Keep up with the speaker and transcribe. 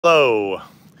Hello.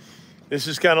 This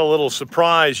is kind of a little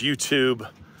surprise YouTube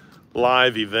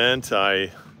live event.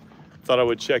 I thought I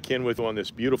would check in with you on this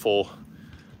beautiful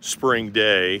spring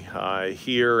day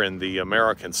here in the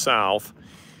American South.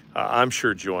 I'm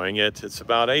sure enjoying it. It's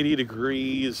about 80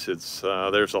 degrees.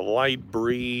 There's a light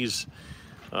breeze.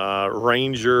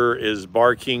 Ranger is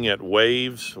barking at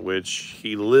waves, which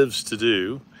he lives to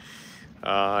do.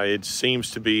 It seems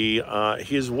to be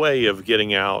his way of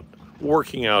getting out,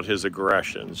 working out his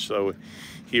aggression. So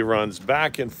he runs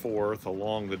back and forth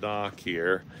along the dock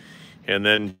here and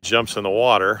then jumps in the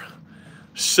water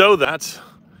so that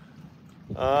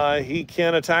he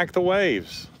can attack the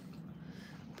waves,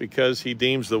 because he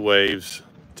deems the waves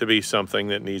to be something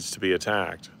that needs to be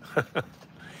attacked.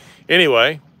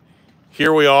 Anyway,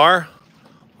 here we are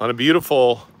on a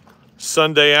beautiful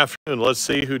Sunday afternoon. Let's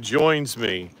see who joins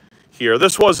me here.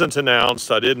 This wasn't announced.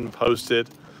 I didn't post it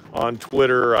on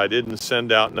Twitter. I didn't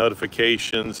send out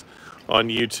notifications on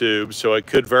YouTube. So it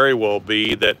could very well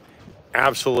be that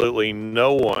absolutely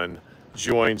no one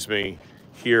joins me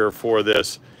here for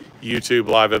this YouTube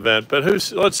live event. But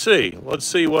let's see. Let's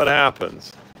see what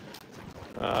happens.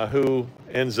 Who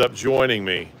ends up joining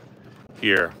me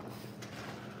here.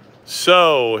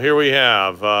 So here we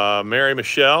have Mary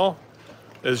Michelle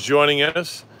is joining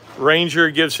us.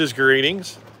 Ranger gives his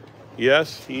greetings.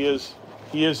 Yes, he is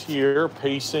here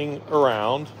pacing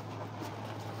around,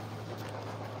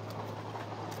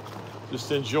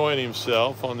 just enjoying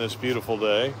himself on this beautiful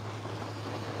day.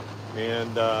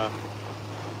 And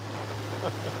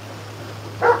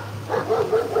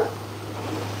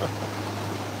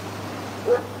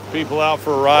people out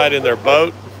for a ride in their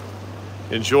boat,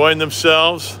 enjoying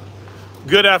themselves.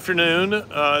 Good afternoon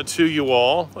to you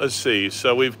all. Let's see.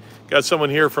 So we've got someone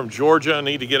here from Georgia. I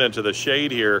need to get into the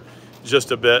shade here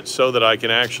just a bit so that I can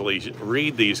actually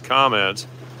read these comments.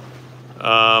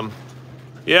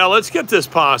 Yeah, let's get this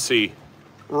posse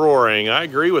roaring. I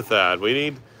agree with that. We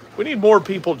need more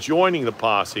people joining the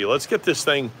posse. Let's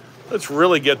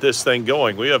really get this thing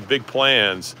going. We have big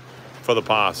plans for the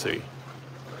posse.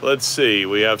 Let's see.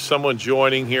 We have someone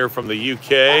joining here from the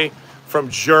UK, from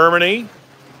Germany.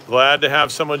 Glad to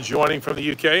have someone joining from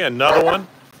the UK. Another one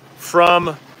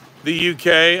from the UK.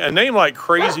 A name like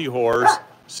Crazy Horse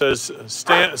says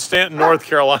Stanton, North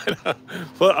Carolina.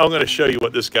 Well, I'm going to show you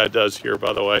what this guy does here,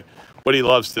 by the way, what he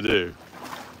loves to do.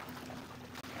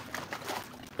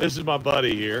 This is my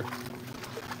buddy here.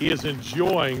 He is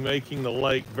enjoying making the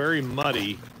lake very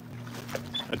muddy,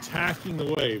 attacking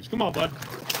the waves. Come on, bud.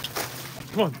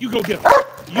 Come on, you go get him.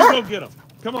 You go get him.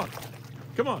 Come on.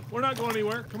 Come on. We're not going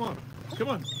anywhere. Come on. Come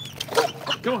on.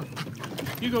 Come on.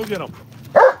 You go get him.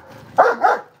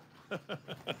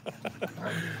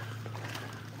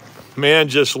 Man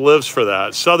just lives for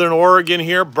that. Southern Oregon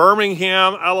here,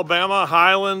 Birmingham, Alabama,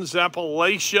 Highlands,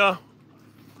 Appalachia.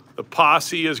 The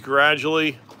posse is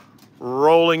gradually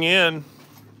rolling in.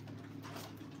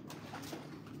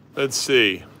 Let's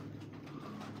see.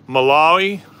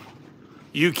 Malawi,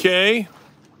 UK.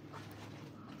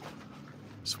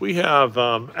 So we have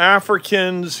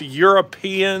Africans,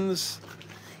 Europeans.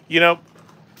 You know,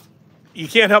 you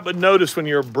can't help but notice when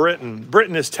you're Britain.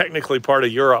 Britain is technically part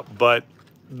of Europe, but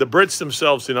the Brits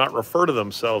themselves do not refer to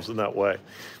themselves in that way.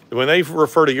 When they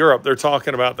refer to Europe, they're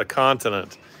talking about the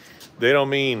continent. They don't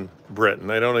mean Britain.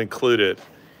 They don't include it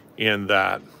in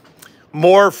that.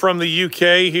 More from the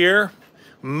UK here.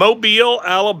 Mobile,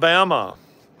 Alabama.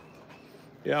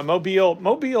 Yeah,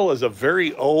 Mobile is a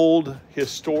very old,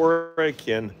 historic,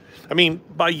 and I mean,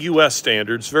 by U.S.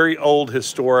 standards, very old,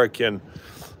 historic, and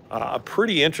a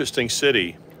pretty interesting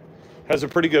city. Has a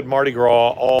pretty good Mardi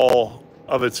Gras all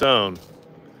of its own.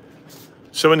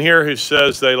 Someone here who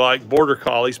says they like border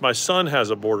collies. My son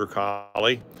has a border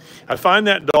collie. I find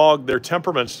that dog, their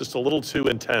temperament's just a little too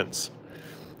intense.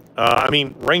 I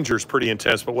mean, Ranger's pretty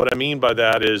intense, but what I mean by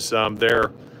that is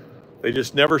they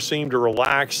just never seem to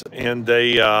relax, and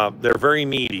they're very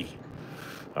needy.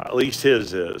 At least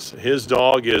his is. His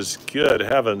dog is, good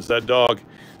heavens, that dog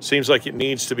seems like it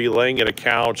needs to be laying at a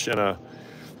couch in a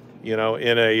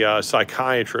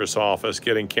psychiatrist's office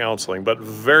getting counseling, but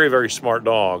very, very smart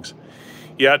dogs.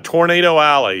 Yeah, Tornado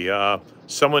Alley.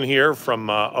 Someone here from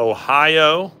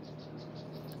Ohio,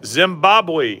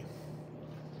 Zimbabwe.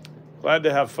 Glad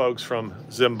to have folks from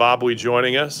Zimbabwe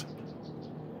joining us.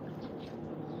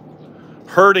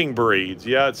 Herding breeds.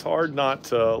 Yeah, it's hard not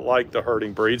to like the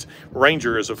herding breeds.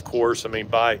 Ranger is, of course, I mean,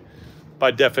 by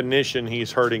definition,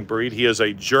 he's herding breed. He is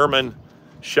a German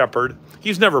Shepherd.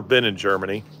 He's never been in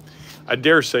Germany. I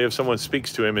dare say if someone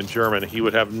speaks to him in German, he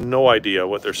would have no idea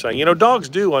what they're saying. You know, dogs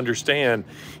do understand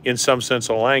in some sense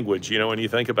of language, you know, when you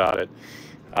think about it.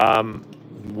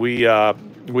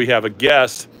 we have a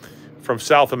guest from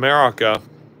South America,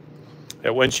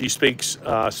 and when she speaks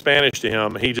Spanish to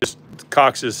him, he just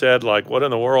cocks his head like, what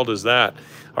in the world is that?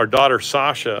 Our daughter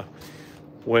Sasha,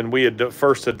 when we had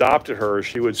first adopted her,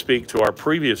 she would speak to our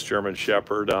previous German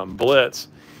Shepherd, Blitz,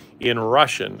 in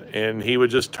Russian, and he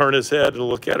would just turn his head and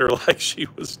look at her like she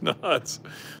was nuts.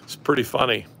 It's pretty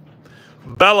funny.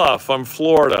 Bella from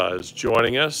Florida is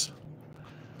joining us.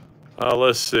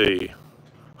 Let's see.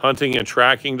 Hunting and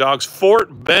tracking dogs.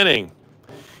 Fort Benning.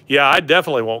 Yeah, I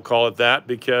definitely won't call it that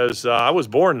because I was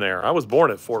born there. I was born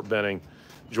at Fort Benning,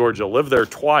 Georgia. Lived there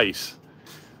twice.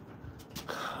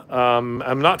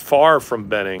 I'm not far from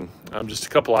Benning. I'm just a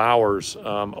couple hours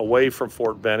away from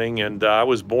Fort Benning, and I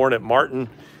was born at Martin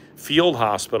Field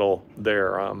Hospital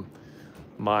there.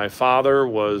 My father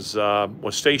was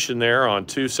stationed there on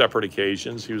 2 separate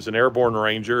occasions. He was an airborne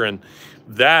ranger, and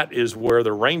that is where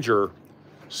the Ranger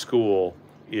School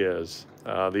is,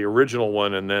 the original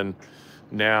one, and then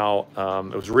now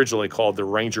it was originally called the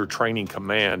Ranger Training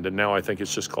Command, and now I think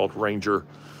it's just called Ranger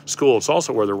School. It's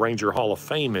also where the Ranger Hall of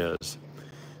Fame is.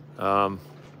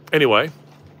 Anyway,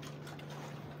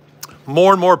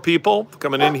 more and more people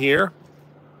coming in here.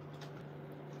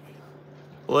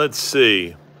 Let's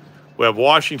see. We have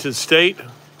Washington State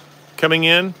coming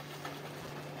in.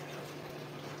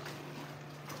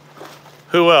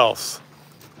 Who else?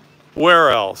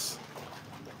 Where else?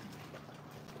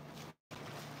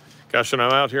 Gosh, when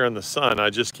I'm out here in the sun, I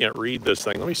just can't read this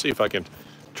thing. Let me see if I can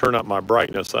turn up my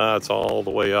brightness. It's all the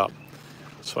way up.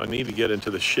 So I need to get into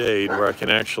the shade where I can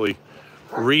actually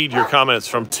read your comments.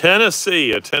 From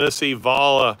Tennessee, a Tennessee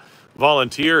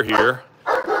volunteer here.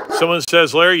 Someone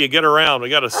says, Larry, you get around. We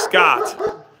got a Scot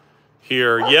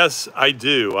here. Yes, I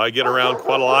do. I get around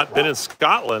quite a lot. Been in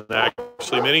Scotland,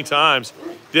 actually, many times.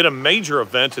 Did a major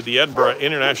event at the Edinburgh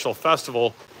International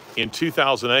Festival in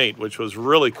 2008, which was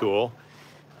really cool.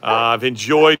 I've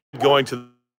enjoyed going to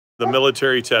the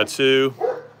military tattoo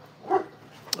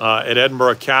at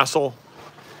Edinburgh Castle.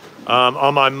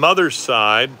 On my mother's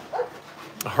side,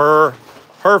 her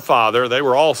father, they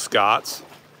were all Scots,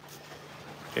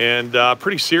 and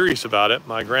pretty serious about it.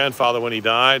 My grandfather, when he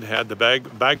died, had the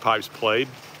bagpipes played.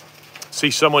 See,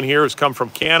 someone here has come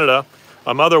from Canada.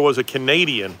 My mother was a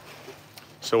Canadian,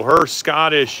 so her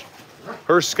Scottish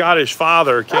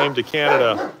father came to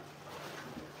Canada.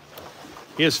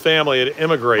 His family had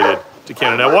immigrated to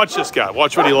Canada. Now watch this guy.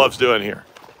 Watch what he loves doing here.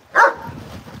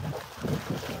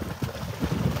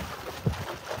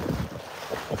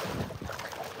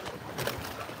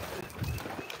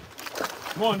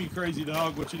 Come on, you crazy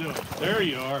dog. What you doing? There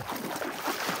you are.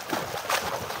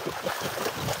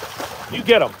 You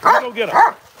get him. You go get him.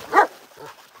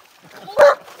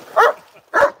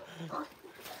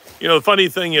 You know, the funny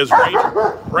thing is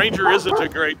Ranger isn't a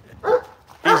great...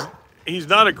 He's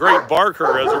not a great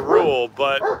barker as a rule,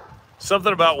 but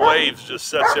something about waves just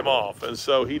sets him off, and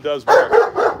so he does bark.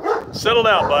 Settle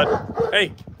down, bud.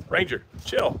 Hey, Ranger,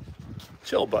 chill.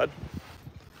 Chill, bud.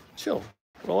 Chill.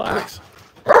 Relax.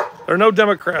 There are no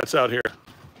Democrats out here.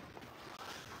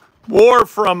 War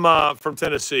from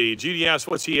Tennessee. Judy asked,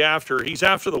 what's he after? He's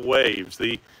after the waves.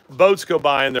 The boats go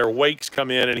by and their wakes come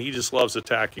in, and he just loves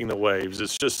attacking the waves.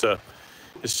 It's just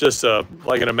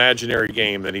like an imaginary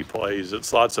game that he plays.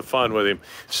 It's lots of fun with him.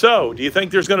 So, do you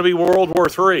think there's going to be World War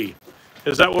III?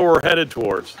 Is that what we're headed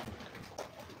towards?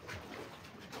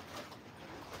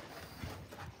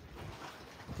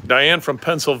 Diane from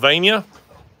Pennsylvania.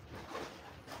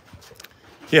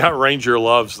 Yeah, Ranger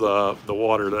loves the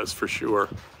water, that's for sure.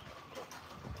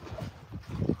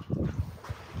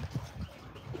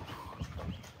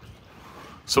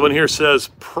 Someone here says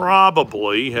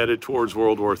probably headed towards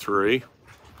World War III.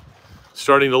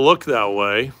 Starting to look that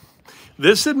way.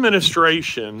 This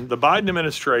administration, the Biden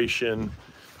administration,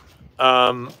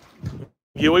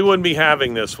 we wouldn't be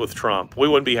having this with Trump. We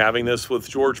wouldn't be having this with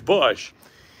George Bush.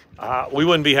 We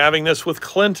wouldn't be having this with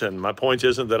Clinton. My point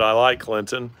isn't that I like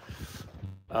Clinton.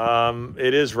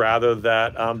 It is rather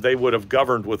that they would have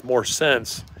governed with more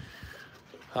sense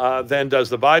than does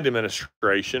the Biden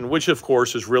administration, which of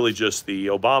course is really just the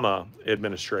Obama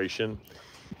administration.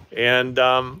 And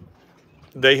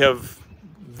they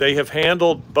have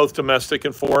handled both domestic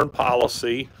and foreign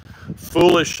policy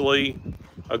foolishly,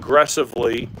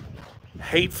 aggressively,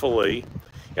 hatefully,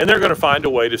 and they're going to find a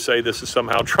way to say this is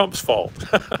somehow Trump's fault.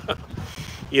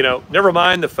 You know, never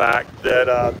mind the fact that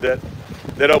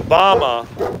that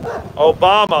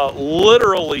Obama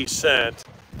literally sent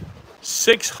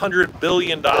 $600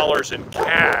 billion in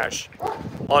cash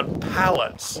on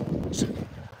pallets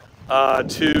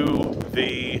to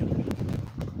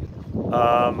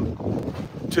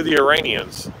the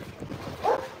Iranians.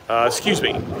 Excuse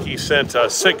me, he sent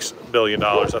 $6 billion.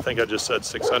 I think I just said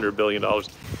 $600 billion.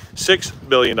 $6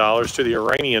 billion to the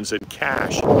Iranians in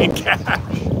cash,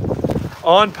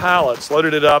 on pallets,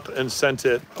 loaded it up and sent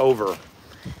it over.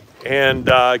 And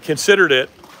considered it,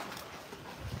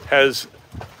 has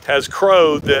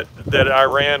crowed that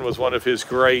Iran was one of his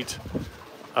great,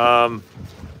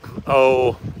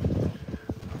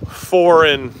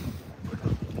 foreign,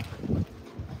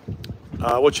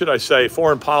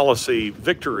 foreign policy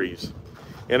victories.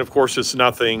 And of course, it's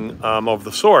nothing of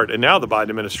the sort. And now the Biden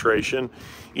administration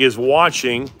is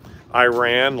watching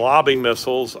Iran lobbing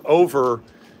missiles over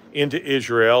into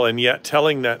Israel, and yet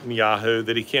telling Netanyahu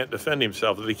that he can't defend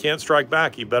himself, that he can't strike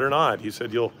back. He better not. He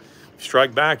said, "You'll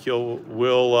strike back,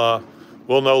 we'll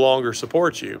no longer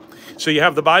support you." So you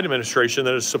have the Biden administration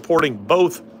that is supporting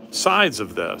both sides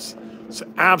of this. It's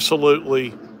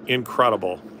absolutely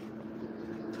incredible.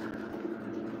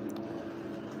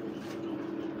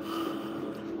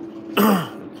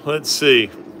 Let's see.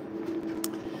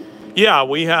 Yeah,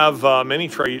 we have many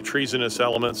treasonous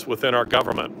elements within our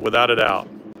government, without a doubt.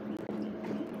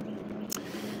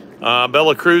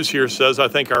 Bella Cruz here says, I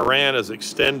think Iran is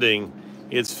extending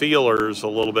its feelers a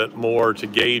little bit more to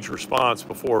gauge response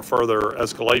before further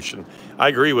escalation. I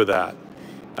agree with that.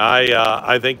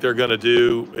 I think they're going to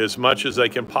do as much as they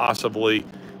can possibly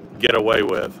get away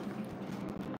with.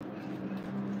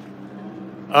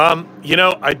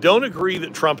 I don't agree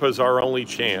that Trump is our only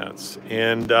chance,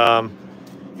 and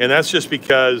that's just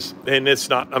because, and it's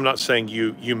not. I'm not saying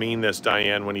you mean this,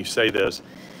 Diane, when you say this,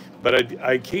 but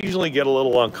I occasionally get a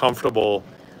little uncomfortable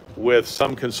with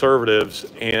some conservatives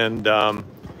and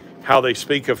how they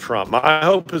speak of Trump. My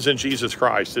hope is in Jesus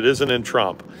Christ. It isn't in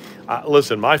Trump.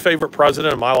 Listen, my favorite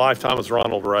president in my lifetime was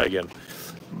Ronald Reagan,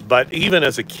 but even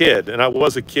as a kid, and I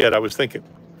was a kid, I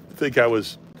think I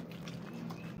was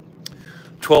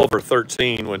 12 or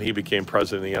 13 when he became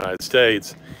president of the United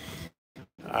States.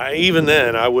 Even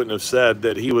then, I wouldn't have said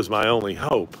that he was my only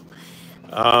hope.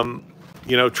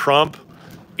 Trump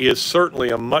is certainly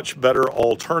a much better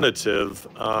alternative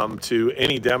to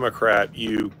any Democrat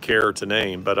you care to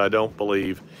name, but I don't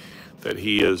believe that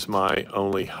he is my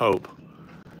only hope.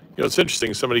 It's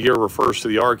interesting. Somebody here refers to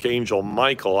the Archangel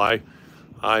Michael. I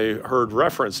heard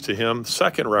reference to him,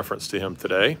 second reference to him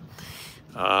today.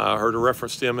 I heard a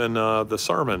reference to him in the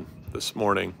sermon this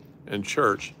morning in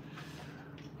church.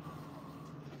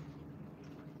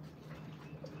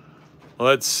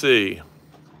 Let's see.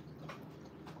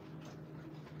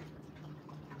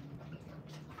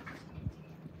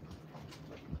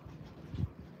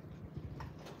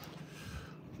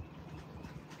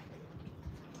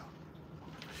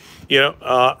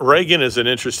 Reagan is an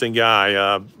interesting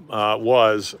guy,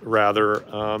 Margaret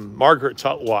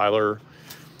Tutwiler,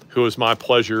 who was my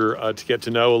pleasure to get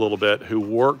to know a little bit, who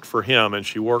worked for him, and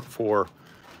she worked for,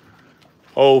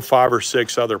 5 or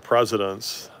 6 other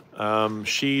presidents.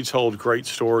 She told great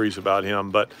stories about him,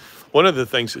 but one of the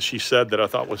things that she said that I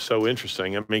thought was so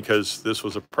interesting, because this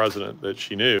was a president that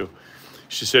she knew,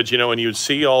 she said, when you'd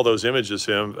see all those images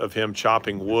of him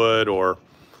chopping wood or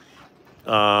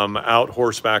out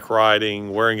horseback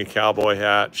riding, wearing a cowboy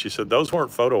hat, she said, those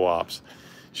weren't photo ops.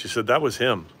 She said, that was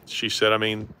him. She said,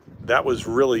 that was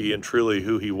really and truly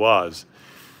who he was.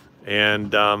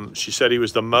 And she said he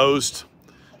was the most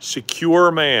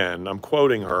secure man, I'm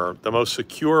quoting her, the most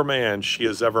secure man she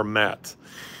has ever met.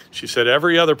 She said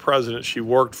every other president she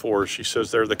worked for, she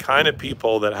says they're the kind of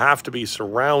people that have to be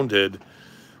surrounded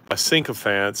by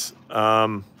sycophants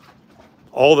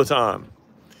all the time.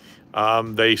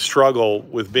 They struggle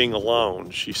with being alone.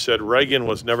 She said Reagan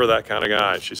was never that kind of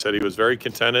guy. She said he was very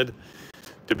contented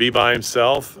to be by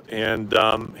himself, and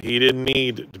he didn't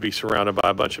need to be surrounded by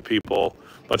a bunch of people,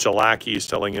 a bunch of lackeys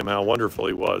telling him how wonderful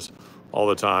he was all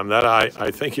the time. That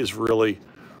I think is really,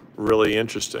 really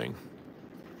interesting.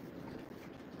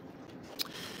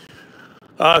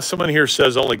 Someone here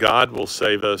says only God will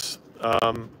save us.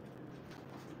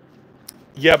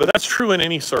 Yeah, but that's true in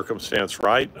any circumstance,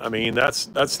 right?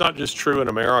 That's not just true in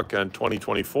America in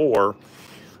 2024.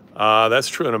 That's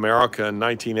true in America in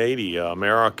 1980,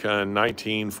 America in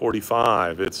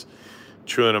 1945. It's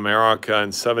true in America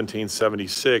in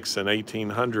 1776 and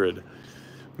 1800.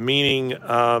 Meaning,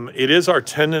 it is our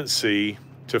tendency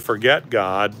to forget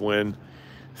God when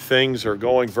things are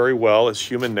going very well. It's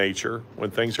human nature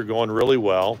when things are going really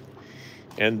well.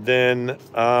 And then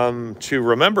to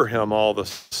remember him all of a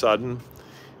sudden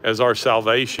as our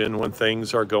salvation when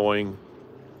things are going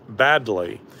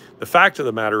badly. The fact of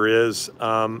the matter is,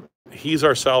 he's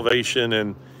our salvation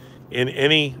in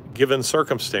any given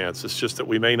circumstance. It's just that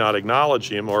we may not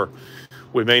acknowledge him, or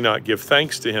we may not give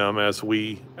thanks to him as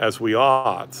we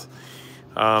ought.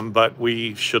 but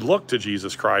we should look to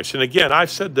Jesus Christ. And again,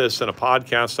 I've said this in a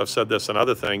podcast, I've said this in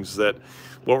other things, that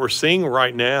what we're seeing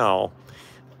right now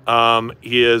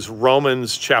is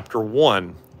Romans chapter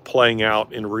 1 playing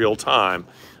out in real time,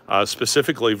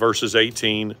 specifically verses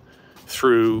 18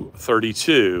 through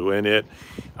 32. And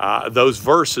those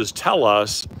verses tell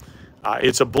us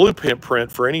it's a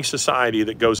blueprint for any society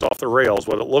that goes off the rails,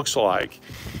 what it looks like.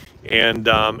 And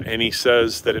he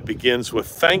says that it begins with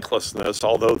thanklessness.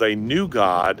 Although they knew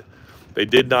God, they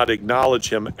did not acknowledge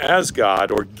him as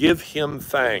God or give him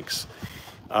thanks,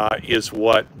 is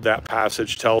what that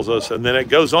passage tells us. And then it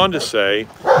goes on to say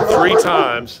three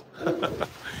times,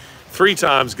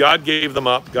 God gave them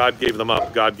up, God gave them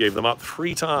up, God gave them up,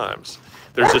 3 times.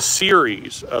 There's a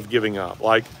series of giving up,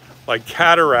 like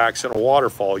cataracts in a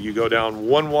waterfall. You go down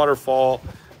one waterfall,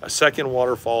 a second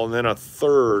waterfall, and then a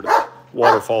third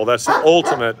waterfall. That's the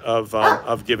ultimate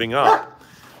of giving up,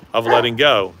 of letting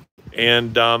go.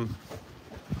 And but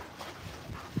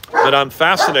I'm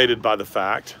fascinated by the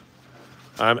fact,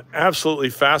 I'm absolutely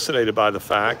fascinated by the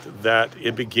fact that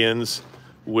it begins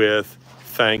with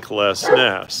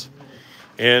thanklessness.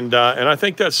 And I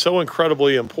think that's so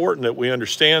incredibly important that we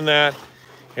understand that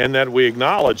and that we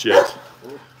acknowledge it,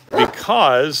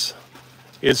 because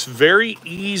it's very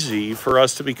easy for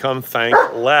us to become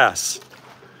thankless.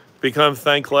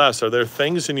 Are there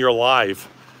things in your life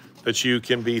that you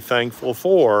can be thankful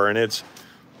for? And it's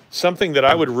something that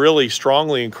I would really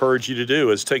strongly encourage you to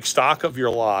do, is take stock of your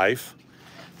life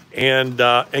and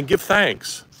give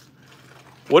thanks.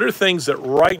 What are things that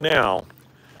right now,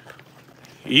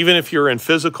 even if you're in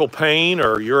physical pain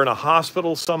or you're in a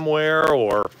hospital somewhere,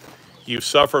 or you've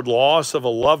suffered loss of a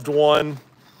loved one,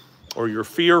 or you're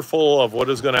fearful of what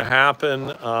is going to happen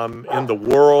in the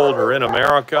world or in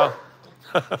America?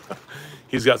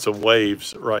 He's got some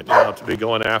waves right now to be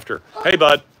going after. Hey,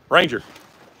 bud, Ranger,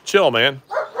 chill, man.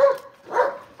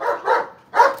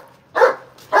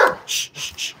 Shh,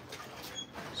 shh, shh.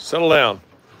 Settle down.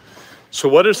 So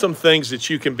what are some things that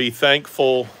you can be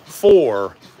thankful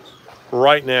for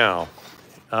right now?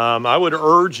 I would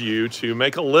urge you to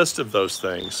make a list of those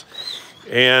things,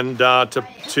 and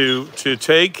to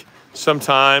take some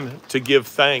time to give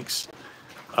thanks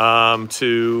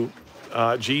to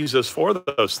Jesus for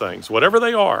those things, whatever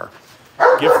they are.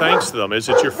 Give thanks to them. Is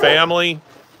it your family?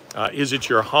 Is it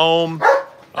your home?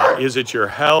 Is it your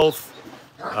health?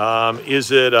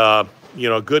 Is it a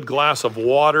good glass of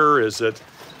water? Is it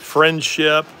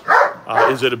friendship?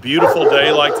 Is it a beautiful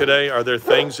day like today? Are there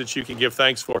things that you can give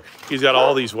thanks for? He's got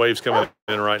all these waves coming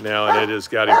in right now, and it has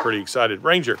got him pretty excited.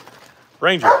 Ranger,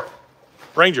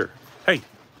 hey,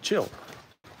 chill.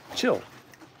 Come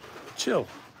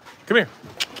here.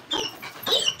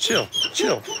 Chill,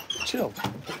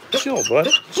 bud.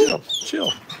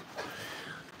 Chill.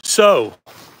 So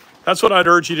that's what I'd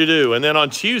urge you to do. And then on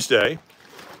Tuesday,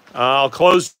 I'll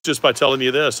close just by telling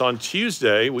you this. On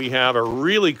Tuesday, we have a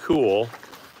really cool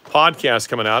podcast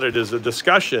coming out. It is a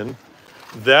discussion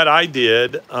that I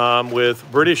did with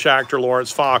British actor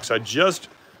Laurence Fox. I just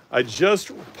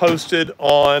posted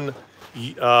on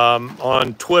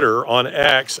Twitter, on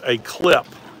X, a clip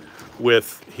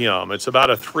with him. It's about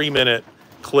a 3-minute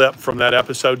clip from that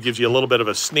episode. Gives you a little bit of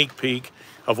a sneak peek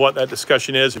of what that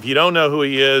discussion is. If you don't know who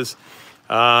he is,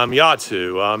 you ought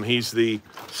to. He's the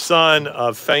son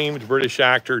of famed British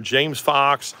actor James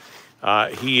Fox.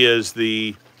 He is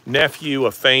the nephew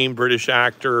of famed British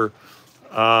actor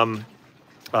Edward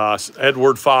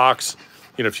Fox.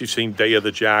 If you've seen Day of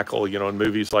the Jackal, in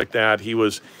movies like that. He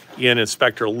was in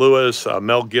Inspector Lewis,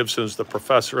 Mel Gibson's The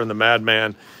Professor and the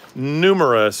Madman,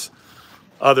 numerous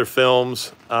other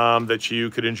films that you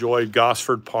could enjoy,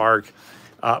 Gosford Park.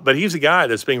 But he's a guy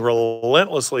that's being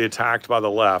relentlessly attacked by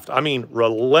the left. I mean,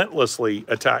 relentlessly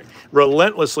attacked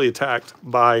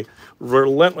by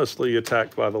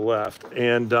the left.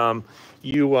 And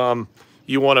you want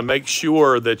to make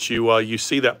sure that you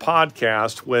see that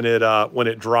podcast when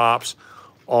it drops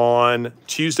on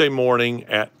Tuesday morning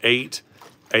at 8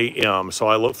 a.m. So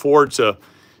I look forward to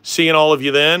seeing all of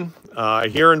you then,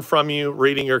 hearing from you,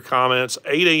 reading your comments.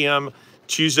 8 a.m.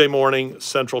 Tuesday morning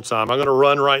Central Time. I'm going to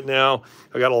run right now.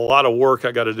 I got a lot of work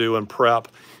I got to do and prep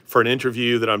for an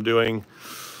interview that I'm doing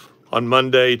on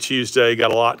Monday, Tuesday.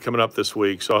 Got a lot coming up this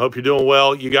week. So I hope you're doing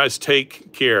well. You guys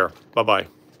take care. Bye-bye.